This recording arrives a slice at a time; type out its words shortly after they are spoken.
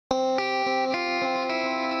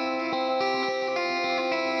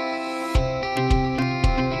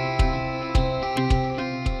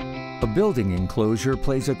building enclosure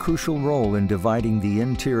plays a crucial role in dividing the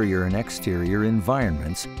interior and exterior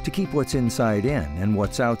environments to keep what's inside in and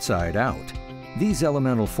what's outside out. These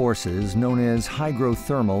elemental forces, known as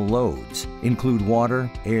hygrothermal loads, include water,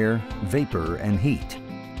 air, vapor, and heat.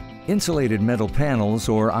 Insulated metal panels,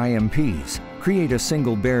 or IMPs, create a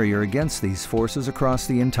single barrier against these forces across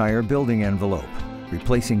the entire building envelope,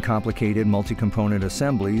 replacing complicated multi-component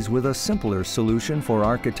assemblies with a simpler solution for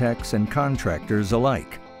architects and contractors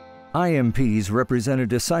alike. IMPs represent a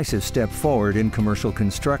decisive step forward in commercial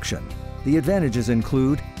construction. The advantages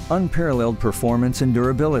include unparalleled performance and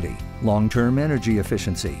durability, long-term energy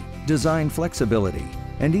efficiency, design flexibility,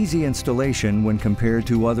 and easy installation when compared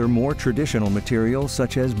to other more traditional materials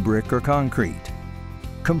such as brick or concrete.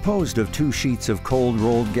 Composed of 2 sheets of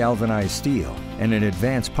cold-rolled galvanized steel and an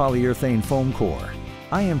advanced polyurethane foam core,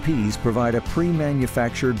 IMPs provide a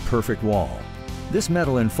pre-manufactured perfect wall. This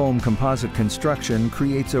metal and foam composite construction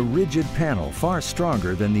creates a rigid panel far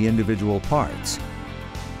stronger than the individual parts.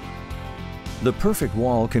 The perfect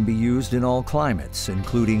wall can be used in all climates,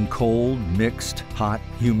 including cold, mixed, hot,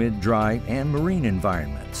 humid, dry, and marine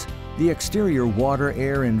environments. The exterior water,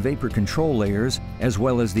 air, and vapor control layers, as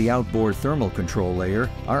well as the outboard thermal control layer,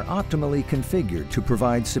 are optimally configured to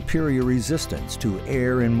provide superior resistance to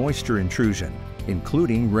air and moisture intrusion,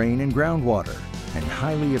 including rain and groundwater, and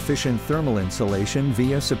highly efficient thermal insulation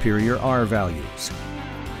via superior R values.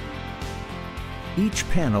 Each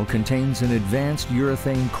panel contains an advanced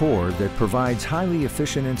urethane core that provides highly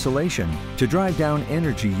efficient insulation to drive down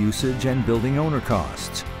energy usage and building owner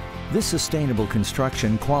costs. This sustainable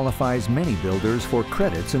construction qualifies many builders for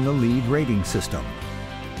credits in the LEED rating system.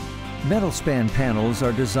 Metl-Span panels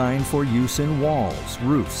are designed for use in walls,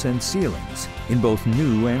 roofs, and ceilings, in both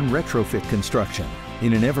new and retrofit construction,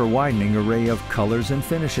 in an ever-widening array of colors and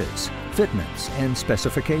finishes, fitments, and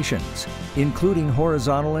specifications, including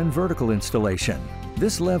horizontal and vertical installation.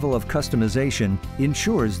 This level of customization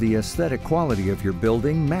ensures the aesthetic quality of your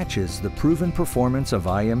building matches the proven performance of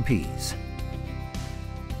IMPs.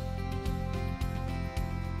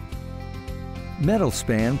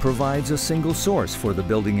 Metl-Span provides a single source for the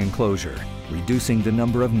building enclosure, reducing the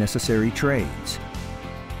number of necessary trades.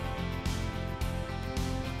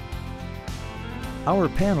 Our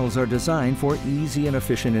panels are designed for easy and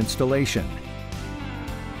efficient installation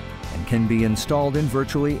and can be installed in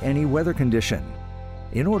virtually any weather condition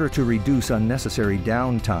in order to reduce unnecessary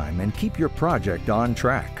downtime and keep your project on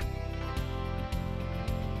track.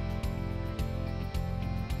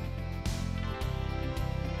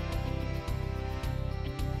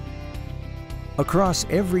 Across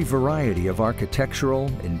every variety of architectural,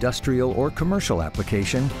 industrial, or commercial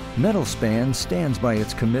application, Metl-Span stands by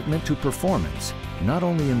its commitment to performance, not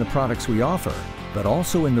only in the products we offer, but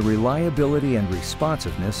also in the reliability and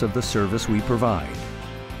responsiveness of the service we provide.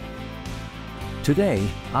 Today,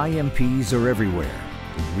 IMPs are everywhere,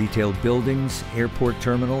 in retail buildings, airport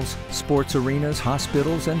terminals, sports arenas,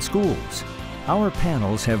 hospitals, and schools. Our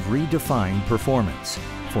panels have redefined performance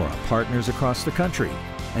for our partners across the country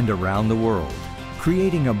and around the world,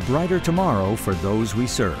 creating a brighter tomorrow for those we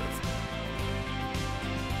serve.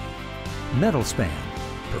 Metl-Span,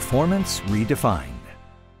 performance redefined.